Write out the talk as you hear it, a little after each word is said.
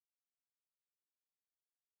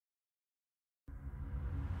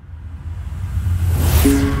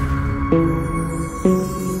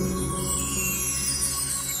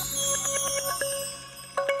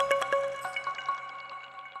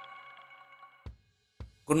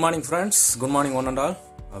Good morning friends, good morning one and all.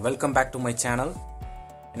 Welcome back to my channel.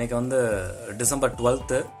 இன்னைக்கு வந்து December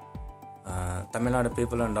 12th Tamil Nadu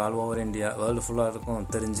people and all over India world ஃபுல்லாக இருக்கும்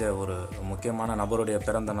தெரிஞ்ச ஒரு முக்கியமான நபருடைய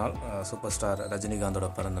பிறந்த நாள், சூப்பர் ஸ்டார் ரஜினிகாந்தோட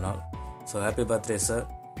பிறந்த நாள். So happy birthday sir.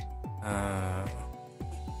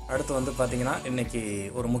 அடுத்து வந்து பார்த்திங்கன்னா இன்றைக்கி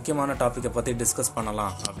ஒரு முக்கியமான டாப்பிக்கை பற்றி டிஸ்கஸ்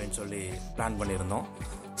பண்ணலாம் அப்படின்னு சொல்லி பிளான் பண்ணியிருந்தோம்.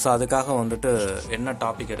 ஸோ அதுக்காக வந்துட்டு என்ன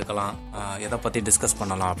டாபிக் எடுக்கலாம், எதை பற்றி டிஸ்கஸ்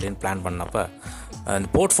பண்ணலாம் அப்படின்னு பிளான் பண்ணப்போ இந்த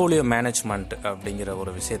போர்ட்ஃபோலியோ மேனேஜ்மெண்ட் அப்படிங்கிற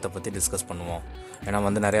ஒரு விஷயத்தை பற்றி டிஸ்கஸ் பண்ணுவோம். ஏன்னா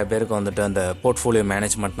வந்து நிறையா பேருக்கு வந்துட்டு அந்த போர்ட்ஃபோலியோ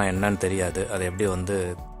மேனேஜ்மெண்ட்னா என்னன்னு தெரியாது, அதை எப்படி வந்து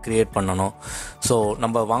க்ரியேட் பண்ணணும், ஸோ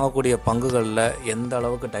நம்ம வாங்கக்கூடிய பங்குகளில் எந்த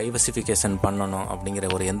அளவுக்கு டைவர்சிஃபிகேஷன் பண்ணணும் அப்படிங்கிற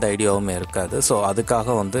ஒரு எந்த ஐடியாவுமே இருக்காது. ஸோ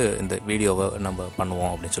அதுக்காக வந்து இந்த வீடியோவை நம்ம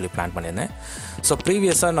பண்ணுவோம் அப்படின்னு சொல்லி பிளான் பண்ணியிருந்தேன். ஸோ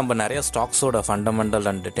ப்ரீவியஸாக நம்ம நிறைய ஸ்டாக்ஸோட ஃபண்டமெண்டல்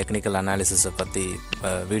அண்ட் டெக்னிக்கல் அனாலிசிஸை பற்றி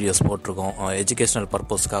வீடியோஸ் போட்டிருக்கோம். எஜுகேஷ்னல்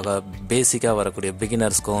பர்பஸ்க்காக பேசிக்காக வரக்கூடிய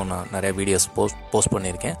பிகினர்ஸ்க்கும் நான் நிறைய வீடியோஸ் போஸ்ட்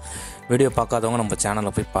பண்ணியிருக்கேன். வீடியோ பார்க்காதவங்க நம்ம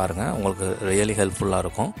சேனலில் போய் பாருங்கள், உங்களுக்கு ரியலி ஹெல்ப்ஃபுல்லாக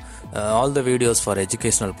இருக்கும். All the videos for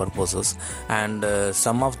educational purposes and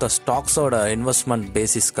some of the ஸ்டாக்ஸோட investment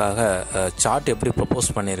பேசிஸ்க்காக chart எப்படி ப்ரப்போஸ்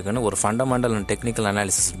பண்ணியிருக்குன்னு ஒரு ஃபண்டமெண்டல் அண்ட் டெக்னிக்கல்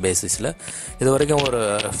அனாலிசிஸ் பேசிஸில் இது வரைக்கும் ஒரு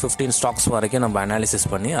 15 ஸ்டாக்ஸ் வரைக்கும் நம்ம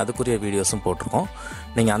அனாலிசிஸ் பண்ணி அதுக்குரிய வீடியோஸும் போட்டிருக்கோம்.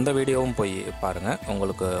 நீங்கள் அந்த வீடியோவும் போய் பாருங்கள்,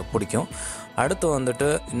 உங்களுக்கு பிடிக்கும். அடுத்து வந்துட்டு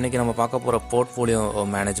இன்றைக்கி நம்ம பார்க்க போகிற போர்ட்ஃபோலியோ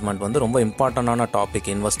மேனேஜ்மெண்ட் வந்து ரொம்ப இம்பார்ட்டண்டான டாபிக்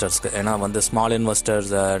இன்வெஸ்டர்ஸ்க்கு. ஏன்னா வந்து ஸ்மால்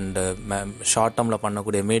இன்வெஸ்டர்ஸ் அண்டு ஷார்ட் டேர்மில்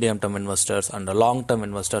பண்ணக்கூடிய medium term investors and long term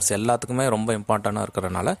investors எல்லாத்துக்குமே ரொம்ப இம்பார்ட்டண்ட்டாக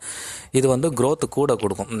இருக்கிறனால இது வந்து க்ரோத் கூட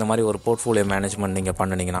கொடுக்கும் இந்த மாதிரி ஒரு போர்ட்ஃபோலியோ மேனேஜ்மெண்ட் நீங்கள்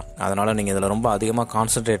பண்ணினீங்கன்னா. அதனால் நீங்கள் இதில் ரொம்ப அதிகமாக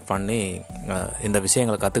கான்சன்ட்ரேட் பண்ணி இந்த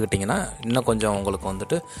விஷயங்களை கற்றுக்கிட்டிங்கன்னா இன்னும் கொஞ்சம் உங்களுக்கு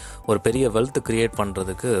வந்துட்டு ஒரு பெரிய வெல்த் க்ரியேட்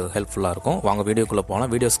பண்ணுறதுக்கு ஹெல்ப்ஃபுல்லாக இருக்கும். வாங்க வீடியோக்குள்ளே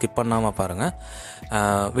போகலாம். வீடியோ ஸ்கிப் பண்ணாமல் பாருங்கள்.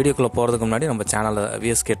 வீடியோக்குள்ளே போகிறதுக்கு முன்னாடி நம்ம சேனலை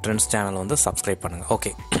விஎஸ்கே ட்ரெண்ட்ஸ் சேனல் வந்து சப்ஸ்கிரைப் பண்ணுங்கள்.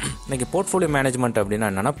 ஓகே, இன்றைக்கி போர்ட்ஃபோலியோ மேனேஜ்மெண்ட் அப்படின்னா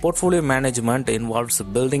என்னென்னா, portfolio management involves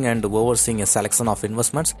building and ஓவர்சீயிங் a selection of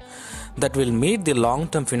investments that will meet the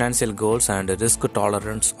long-term financial goals and risk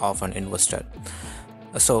tolerance of an investor.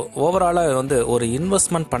 So ஓவராலாக வந்து ஒரு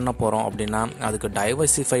இன்வெஸ்ட்மெண்ட் பண்ண போகிறோம் அப்படின்னா அதுக்கு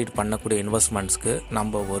டைவர்சிஃபைட் பண்ணக்கூடிய இன்வெஸ்ட்மெண்ட்ஸ்க்கு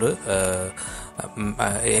நம்ம ஒரு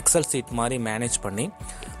எக்ஸல் சீட் மாதிரி மேனேஜ் பண்ணி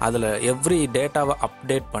அதில் எவ்ரி டேட்டாவை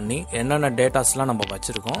அப்டேட் பண்ணி என்னென்ன டேட்டாஸ்லாம் நம்ம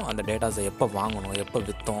வச்சுருக்கோம், அந்த டேட்டாஸை எப்போ வாங்கணும், எப்போ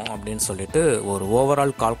விற்றோம் அப்படின்னு சொல்லிட்டு ஒரு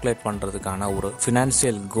ஓவரால் கால்குலேட் பண்ணுறதுக்கான ஒரு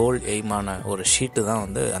ஃபினான்ஷியல் கோல் எய்மான ஒரு ஷீட்டு தான்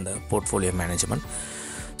வந்து அந்த போர்ட்ஃபோலியோ மேனேஜ்மெண்ட்.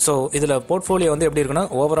 ஸோ இதில் போர்ட்ஃபோலியோ வந்து எப்படி இருக்குன்னா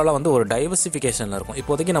ஓவராலாக வந்து ஒரு டைவர்சிஃபிகேஷனில் இருக்கும்.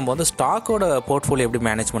 இப்போதைக்கு நம்ம வந்து ஸ்டாக்கோட போர்ட்ஃபோலியோ எப்படி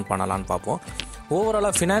மேனேஜ்மெண்ட் பண்ணலான்னு பார்ப்போம்.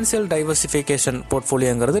 ஓவராலாக ஃபினான்ஷியல் டைவர்சிஃபிகேஷன்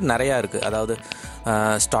போர்ட்ஃபோலியோங்கிறது நிறையா இருக்குது. அதாவது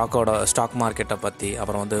ஸ்டாக் மார்க்கெட்டை பற்றி,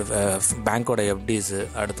 அப்புறம் வந்து பேங்க்கோட எஃப்டிஸு,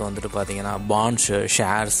 அடுத்து வந்துட்டு பார்த்திங்கன்னா bonds,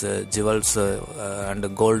 shares, jewels and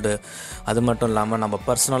gold, அது மட்டும் இல்லாமல் நம்ம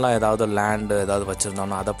பர்சனலாக ஏதாவது லேண்டு ஏதாவது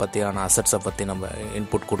வச்சுருந்தோம்னா அதை பற்றியான அசட்ஸை பற்றி நம்ம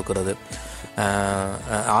இன்புட் கொடுக்குறது,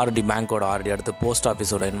 ஆர்டி, பேங்க்கோட ஆர்டி, அடுத்து போஸ்ட்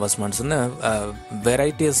ஆஃபீஸோட இன்வெஸ்ட்மெண்ட்ஸ்னு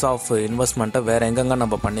வெரைட்டிஸ் ஆஃப் இன்வெஸ்ட்மெண்ட்டை வேறு எங்கெங்கே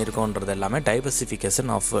நம்ம பண்ணியிருக்கோன்றது எல்லாமே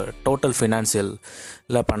டைவர்சிஃபிகேஷன் ஆஃப் டோட்டல்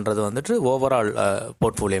ஃபினான்ஷியலில் பண்ணுறது வந்துட்டு ஓவரால்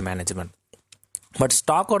போர்ட்ஃபோலியோ மேனேஜ்மெண்ட். பட்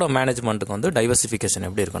ஸ்டாக்கோட மேனேஜ்மெண்ட்டுக்கு வந்து டைவர்சிஃபிகேஷன்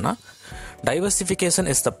எப்படி இருக்குன்னா, diversification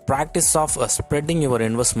is the practice of spreading your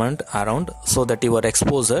investment around so that your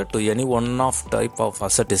exposure to any one of type of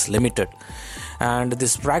asset is limited, and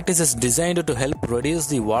this practice is designed to help reduce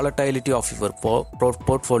the volatility of your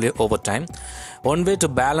portfolio over time. One way to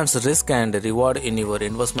balance risk and reward in your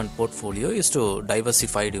investment portfolio is to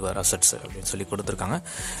diversify your assets அப்படின்னு சொல்லி கொடுத்துருக்காங்க.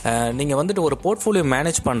 நீங்கள் வந்துட்டு ஒரு portfolio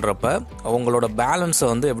manage பண்ணுறப்ப உங்களோட பேலன்ஸை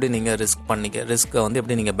வந்து எப்படி நீங்கள் ரிஸ்க்கை வந்து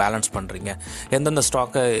எப்படி நீங்கள் பேலன்ஸ் பண்ணுறீங்க, எந்தெந்த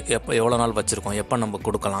ஸ்டாக்கை எவ்வளோ நாள் வச்சுருக்கோம், எப்போ நம்ம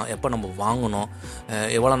கொடுக்கலாம், எப்போ நம்ம வாங்கணும்,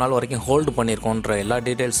 எவ்வளோ நாள் வரைக்கும் ஹோல்டு பண்ணியிருக்கோன்ற எல்லா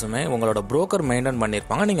டீட்டெயில்ஸுமே உங்களோட ப்ரோக்கர் மெயின்டைன்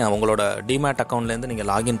பண்ணியிருப்பாங்க. நீங்கள் உங்களோட டிமேட் அக்கௌண்ட்லேருந்து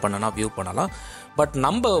நீங்கள் லாகின் பண்ணனா வியூ பண்ணலாம். பட்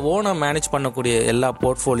நம்ம ஓனாக மேனேஜ் பண்ணக்கூடிய எல்லா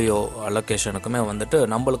போர்ட்ஃபோலியோ அலோகேஷனுக்குமே வந்துட்டு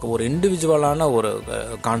நம்மளுக்கு ஒரு இண்டிவிஜுவலான ஒரு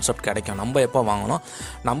கான்செப்ட் கிடைக்கும். நம்ம எப்போ வாங்கணும்,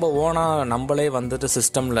 நம்ம ஓனாக நம்மளே வந்துட்டு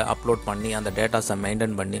சிஸ்டமில் அப்லோட் பண்ணி அந்த டேட்டாஸை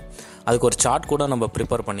மெயின்டைன் பண்ணி அதுக்கு ஒரு சார்ட் கூட நம்ம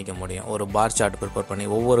ப்ரிப்பேர் பண்ணிக்க முடியும். ஒரு பார் சார்ட் ப்ரிப்பேர் பண்ணி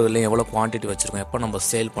ஒவ்வொரு இதுலேயும் எவ்வளோ குவான்டிட்டி வச்சுருக்கோம், எப்போ நம்ம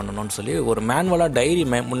சேல் பண்ணணும்னு சொல்லி ஒரு மேனுவலாக டைரி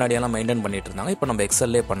முன்னாடியெல்லாம் மெயின்டைன் பண்ணிட்டு இருந்தாங்க. இப்போ நம்ம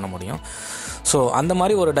எக்ஸல்லே பண்ண முடியும். ஸோ அந்த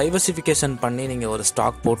மாதிரி ஒரு டைவர்சிஃபிகேஷன் பண்ணி நீங்கள் ஒரு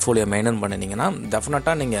ஸ்டாக் போர்ட்ஃபோலியோ மெயின்டைன் பண்ணினீங்கன்னா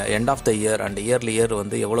டெஃபினட்டாக நீங்கள் end of the year and year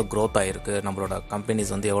வந்து எவ்வளோ க்ரோத் ஆகிருக்கு, நம்மளோட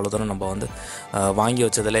கம்பெனிஸ் வந்து எவ்வளோ தூரம் நம்ம வந்து வாங்கி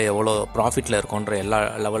வச்சதில் எவ்வளோ ப்ராஃபிட்டில் இருக்கோன்ற எல்லா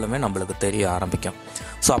லெவலுமே நம்மளுக்கு தெரிய ஆரம்பிக்கும்.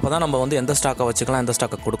 ஸோ அப்போ தான் நம்ம வந்து எந்த ஸ்டாக்கை வச்சுக்கலாம், எந்த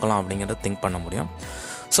ஸ்டாக்கை கொடுக்கலாம் அப்படிங்கிறத திங்க் பண்ண முடியும்.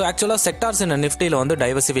 ஸோ ஆக்சுவலாக செக்டார்ஸ் இந்த நிஃப்டியில் வந்து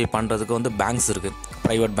டைவர்சிஃபை பண்ணுறதுக்கு வந்து பேங்க்ஸ் இருக்குது,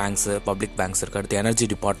 ப்ரைவேட் பேங்க்ஸு, பப்ளிக் பேங்க்ஸ் இருக்குது, அடுத்து எனர்ஜி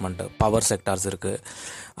டிபார்ட்மெண்ட்டு, பவர் செக்டார்ஸ் இருக்குது,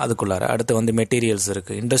 அதுக்குள்ளார அடுத்து வந்து மெட்டீரியல்ஸ்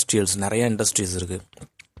இருக்குது, இண்டஸ்ட்ரியல்ஸ், நிறைய இண்டஸ்ட்ரீஸ் இருக்குது,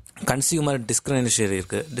 consumer discretionary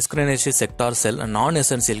இருக்குது. Discretionary sector sell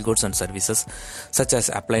non-essential goods and services such as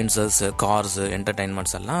appliances, cars,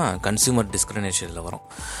 entertainments எல்லாம் consumer discretionaryல வரும்.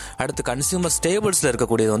 அடுத்து consumer stablesல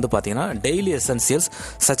இருக்கக்கூடியது வந்து பார்த்தீங்கன்னா daily essentials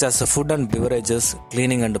such as food and beverages,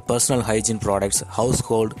 cleaning and personal hygiene products,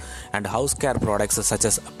 household and house care products such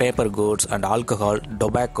as paper goods and alcohol,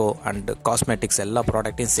 tobacco and cosmetics எல்லா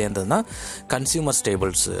ப்ராடக்ட்டையும் சேர்ந்தது தான் consumer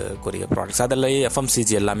stables கூடிய ப்ராடக்ட்ஸ். அதில்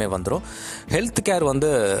FMCG எல்லாமே வந்துடும். ஹெல்த் கேர் வந்து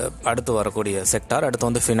அடுத்து வரக்கூடிய செக்டார். அடுத்து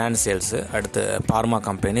வந்து ஃபினான்சியல்ஸு, அடுத்து ஃபார்மா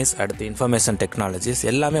கம்பெனிஸ், அடுத்து இன்ஃபர்மேஷன் டெக்னாலஜிஸ்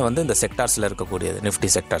எல்லாமே வந்து இந்த செக்டார்ஸில் இருக்கக்கூடியது, நிஃப்டி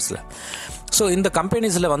செக்டார்ஸில். ஸோ இந்த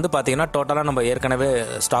கம்பெனிஸில் வந்து பார்த்திங்கன்னா டோட்டலாக நம்ம ஏற்கனவே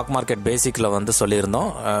ஸ்டாக் மார்க்கெட் பேசிக்கில் வந்து சொல்லியிருந்தோம்.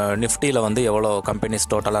 நிஃப்டியில் வந்து எவ்வளோ கம்பெனிஸ்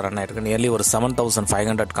டோட்டலாக ரன் ஆகிட்டு இருக்கு, நியர்லி ஒரு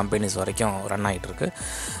 7500 கம்பெனிஸ் வரைக்கும் ரன் ஆகிட்டுருக்கு.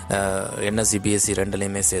 NSE BSE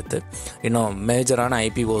ரெண்டுலேயுமே சேர்த்து. இன்னும் மேஜரான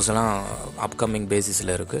IPOஸ்லாம் அப்கமிங்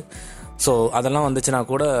பேசிஸில் இருக்குது. ஸோ அதெல்லாம் வந்துச்சுன்னா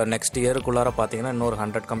கூட நெக்ஸ்ட் இயருக்குள்ளார பார்த்தீங்கன்னா இன்னொரு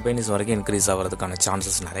 100 கம்பெனிஸ் வரைக்கும் இன்க்ரீஸ் ஆகிறதுக்கான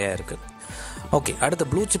சான்சஸ் நிறையா இருக்குது. ஓகே, அடுத்து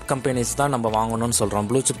ப்ளூ சிப் கம்பெனிஸ் தான் நம்ம வாங்கணும்னு சொல்கிறோம்.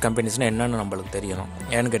 ப்ளூ சிப் கம்பெனிஸ்னால் என்னென்னு நம்மளுக்கு தெரியணும்.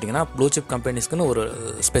 ஏன்னு கேட்டிங்கன்னா ப்ளூ சிப் கம்பெனிஸ்க்குன்னு ஒரு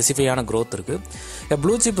ஸ்பெசிஃபிக்கான க்ரோத் இருக்குது.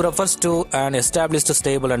 Blue chip refers to an established,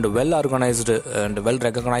 stable and well organized and well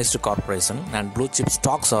recognized corporation, and blue chip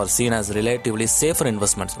stocks are seen as relatively safer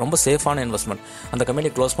investments. ரொம்ப சேஃபான இன்வெஸ்ட்மெண்ட். அந்த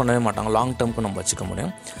கம்பெனி க்ளோஸ் பண்ணவே மாட்டாங்க, லாங் டேர்முக்கு நம்ம வச்சுக்க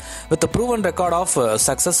முடியும். With proven record of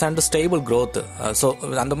success and stable growth. So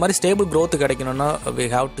அந்த மாதிரி ஸ்டேபிள் க்ரோத் கிடைக்கணும்னா we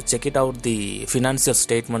have to check it out the financial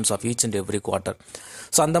statements of each and every quarter.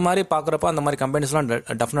 So அந்த மாதிரி பார்க்குறப்ப அந்த மாதிரி கம்பெனிஸ்லாம்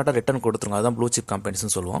டெஃபினட்டாக ரிட்டர்ன் கொடுத்துருங்க. அதுதான் ப்ளூ சிப்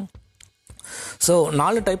கம்பெனிஸ்னு சொல்லுவோம். ஸோ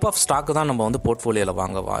 4 டைப் ஆஃப் ஸ்டாக்கு தான் நம்ம வந்து போர்ட்ஃபோலியோவில்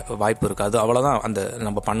வாங்க வாய்ப்பு இருக்குது. அது அவ்வளோதான் அந்த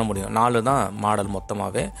நம்ம பண்ண முடியும். 4 தான் மாடல்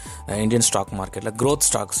மொத்தமாகவே இந்தியன் ஸ்டாக் மார்க்கெட்டில். Growth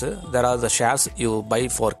stocks, there are the shares you by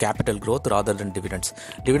for capital growth rather then dividends.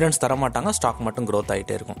 Dividends தர மாட்டாங்க, ஸ்டாக் மட்டும் க்ரோத்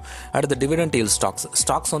ஆகிட்டே இருக்கும். அடுத்து டிவிடெண்ட் ஈல்ட் ஸ்டாக்ஸ்.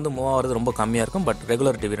 ஸ்டாக்ஸ் வந்து மூவ் ஆகிறது ரொம்ப கம்மியாக இருக்கும், பட்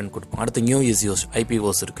ரெகுலர் டிவிடெண்ட் கொடுப்போம். அடுத்து நியூ இஸ்யூஸ்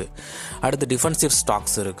IPOs இருக்குது. அடுத்து டிஃபென்சிவ்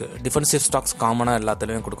ஸ்டாக்ஸ் இருக்குது. டிஃபென்சிவ் ஸ்டாக்ஸ் காமனாக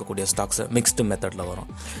எல்லாத்துலேயும் கொடுக்கக்கூடிய ஸ்டாக்ஸ் மிக்ஸ்டு மெத்தடில் வரும்.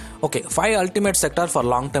 Okay, 5 ultimate sector for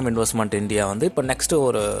long term investment India வந்து இப்போ நெக்ஸ்ட்டு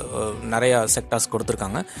ஒரு நிறையா செக்டார்ஸ்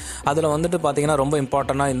கொடுத்துருக்காங்க. அதில் வந்துட்டு பார்த்தீங்கன்னா ரொம்ப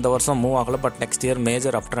இம்பார்ட்டண்ட்டாக இந்த வருஷம் மூவ் ஆகலை, பட் நெக்ஸ்ட் இயர்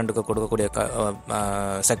மேஜர் அப் ட்ரெண்டுக்கு கொடுக்கக்கூடிய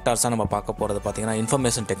செக்டார்ஸாக நம்ம பார்க்க போகிறது பார்த்தீங்கன்னா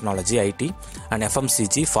information technology, IT and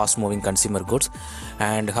FMCG, fast moving consumer goods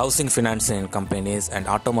and housing financing companies and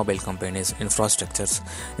automobile companies, infrastructures.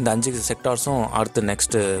 இந்த 5 செக்டார்ஸும் அடுத்து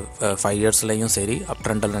நெக்ஸ்ட்டு 5 இயர்ஸ்லையும் சரி அப்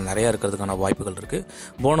ட்ரெண்டில் நிறையா இருக்கிறதுக்கான வாய்ப்புகள் இருக்குது.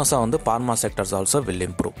 போனஸாக வந்து pharma sectors also will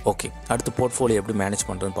improve. Okay, அடுத்து போர்ட்ஃபோலியோ எப்படி மேனேஜ்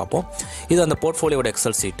பண்ணுறதுன்னு பார்ப்போம். இது அந்த போர்ட்ஃபோலியோட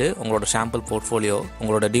எக்ஸல் சீட்டு, உங்களோட சாம்பிள் போர்ட்ஃபோலியோ,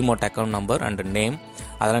 உங்களோட டிமோட் அக்கௌண்ட் நம்பர் அண்ட் நேம்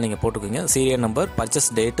அதெல்லாம் நீங்கள் போட்டுக்கோங்க. Serial number, purchase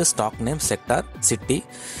date, stock name, sector, city,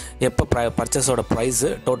 எப்போ பர்ச்சேஸோட ப்ரைஸு,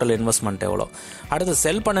 டோட்டல் இன்வெஸ்ட்மெண்ட் எவ்வளோ. அடுத்து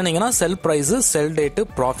செல் பண்ணினீங்கன்னா செல் price, sell date,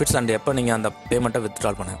 profits and எப்போ நீங்கள் அந்த பேமெண்ட்டை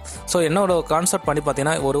வித்ட்ரால் பண்ணுங்கள். ஸோ என்னோட கான்செப்ட் பண்ணி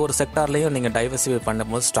பார்த்தீங்கன்னா ஒரு செக்டார்லேயும் நீங்கள் டைவர்சிஃபை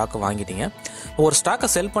பண்ணும்போது ஸ்டாக்கு வாங்கிட்டீங்க, ஒரு ஸ்டாக்கை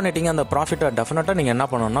செல் பண்ணிட்டீங்க, அந்த ப்ராஃபிட்டை டெஃபினட்டாக நீங்கள் என்ன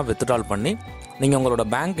பண்ணணும்னா வித்ட்ரால் பண்ணி நீங்கள் உங்களோட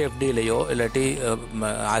பேங்க் FDலையோ இல்லாட்டி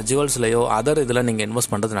ஜுவல்ஸ்லையோ அதர் இதில் நீங்கள்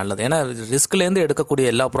இன்வெஸ்ட் பண்ணுறது நல்லது. ஏன்னா ரிஸ்க்லேருந்து எடுக்கக்கூடிய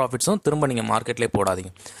எல்லா ப்ராஃபிட்ஸும் திரும்ப நீங்கள் மார்க்கெட்லேயே போடாதீங்க.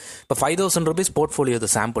 இப்போ 5000 ரூபீஸ் போர்ட்ஃபோலியோ இது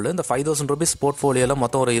சாம்பிள். இந்த 5000 ரூபீஸ் போர்ட்ஃபோலியோவில்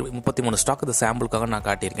மொத்தம் ஒரு 33 ஸ்டாக் இது சாம்பிளுக்காக நான்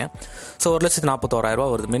காட்டியிருக்கேன். ஸோ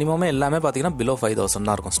 1,41,000 வருது. மினிமமே எல்லாமே பார்த்தீங்கன்னா பிலோ 5000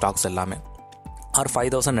 தான் இருக்கும் ஸ்டாக்ஸ் எல்லாமே. ஆர்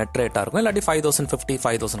 5000 நெட் ரேட்டாக இருக்கும், இல்லாட்டி 5050,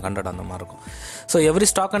 5100 அந்த மாதிரி இருக்கும். ஸோ எவ்ரி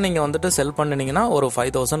ஸ்டாக்கை நீங்கள் வந்துட்டு செல் பண்ணினீங்கன்னா ஒரு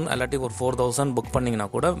 5000 இல்லாட்டி ஒரு 4000 புக் பண்ணிங்கன்னா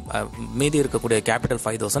கூட மீதி இருக்கக்கூடிய capital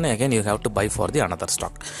 5000 again you have to by for the another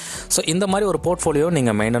stock. So இந்த மாதிரி ஒரு போர்ட்ஃபோலியோ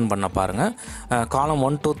நீங்கள் மெயின்டைன் பண்ண பாருங்கள். காலம்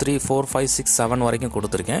 1 2 3 4 5 6 7 வரைக்கும்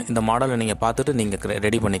கொடுத்துருக்கேன். இந்த மாடலை நீங்கள் பார்த்துட்டு நீங்கள்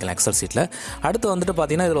ரெடி பண்ணிக்கலாம் எக்ஸல் சீட்டில். அடுத்து வந்துட்டு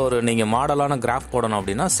பார்த்தீங்கன்னா இதில் ஒரு நீங்கள் மாடலான கிராஃப் போடணும்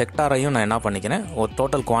அப்படின்னா செக்டாரையும் நான் என்ன பண்ணிக்கிறேன், ஒரு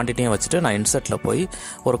டோட்டல் குவான்டிட்டியும் வச்சுட்டு நான் இன்செர்ட்டில் போய்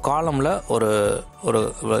ஒரு காலமில் ஒரு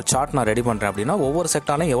சார்ட் நான் ரெடி பண்ணுறேன். அப்படின்னா ஒவ்வொரு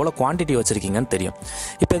செக்டார்லையும் எவ்வளோ குவான்டிட்டி வச்சுருக்கீங்கன்னு தெரியும்.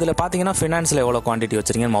 இப்போ இதில் பார்த்தீங்கன்னா ஃபினான்ஸில் எவ்வளோ குவான்டிட்டி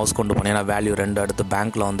வச்சுருக்கீங்கன்னு மவுஸ் கொண்டு போனீங்கன்னா வேல்யூ 2, அடுத்து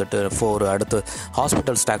பேங்க்கில் வந்துட்டு 4, அடுத்து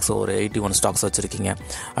ஹாஸ்பிட்டல் ஸ்டாக்ஸ் ஒரு 81 ஸ்டாக்ஸ் வச்சுருக்கீங்க,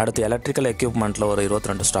 அடுத்து எலக்ட்ரிக்கல் எக்யூப்மெண்ட்டில் ஒரு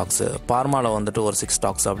 22 ஸ்டாக்ஸ், ஃபார்மாவில் வந்துட்டு ஒரு 6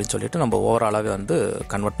 ஸ்டாக்ஸ் அப்படின்னு சொல்லிட்டு நம்ம ஓவராலாகவே வந்து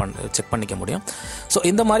செக் பண்ணிக்க முடியும். ஸோ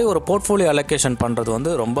இந்த மாதிரி ஒரு போர்ட்ஃபோலியோ அலோகேஷன் பண்ணுறது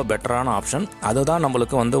வந்து ரொம்ப பெட்டரான ஆப்ஷன். அதுதான்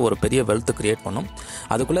நம்மளுக்கு வந்து ஒரு பெரிய வெல்த் கிரியேட் பண்ணும்.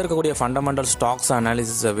 அதுக்குள்ளே இருக்கக்கூடிய ஃபண்டமெண்டல் ஸ்டாக்ஸ்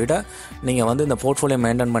அனாலிசிஸை விட நீங்கள் வந்து இந்த போர்ட்ஃபோலியோ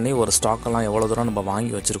மெயின்டைன் பண்ணி ஒரு ஸ்டாக்கெல்லாம் எவ்வளோ தூரம் நம்ம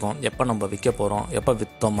வாங்கி வச்சுருக்கோம், எப்போ நம்ம விற்க போகிறோம், எப்போ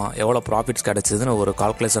விற்றோமா, எவ்வளோ ப்ராஃபிட்ஸ் கிடச்சிதுன்னு ஒரு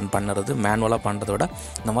கால்குலேஷன் பண்ணுறது மேனுவலாக பண்ணுறத விட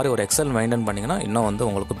இந்த மாதிரி ஒரு எக்ஸல் மெயின்டைன் பண்ணிங்கன்னா இன்னும் வந்து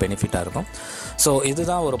உங்களுக்கு பெனிஃபிட்டாக இருக்கும். ஸோ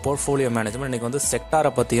இதுதான் ஒரு போர்ட்ஃபோலியோ மேனேஜ்மெண்ட். இன்றைக்கி வந்து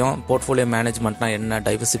செக்டாரை பற்றியும் போர்ட்ஃபோலியோ மேனேஜ்மெண்ட்னா என்ன,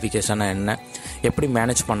 டைவர்சிஃபிகேஷனா என்ன, எப்படி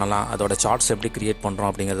மேனேஜ் பண்ணலாம், அதோட சார்ட்ஸ் எப்படி கிரியேட் பண்ணுறோம்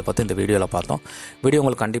அப்படிங்கிறத பற்றி இந்த வீடியோவில் பார்த்தோம். வீடியோ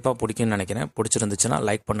உங்களுக்கு கண்டிப்பாக பிடிக்கும்னு நினைக்கிறேன். பிடிச்சிருந்துச்சுன்னா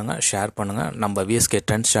லைக் பண்ணுங்கள், ஷேர் பண்ணுங்கள், நம்ம VSK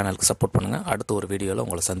ட்ரெண்ட்ஸ் சேனலுக்கு சப்போர்ட் பண்ணுங்கள். அடுத்த ஒரு வீடியோவில்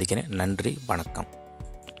உங்களை சந்திக்கிறேன். நன்றி, வணக்கம்.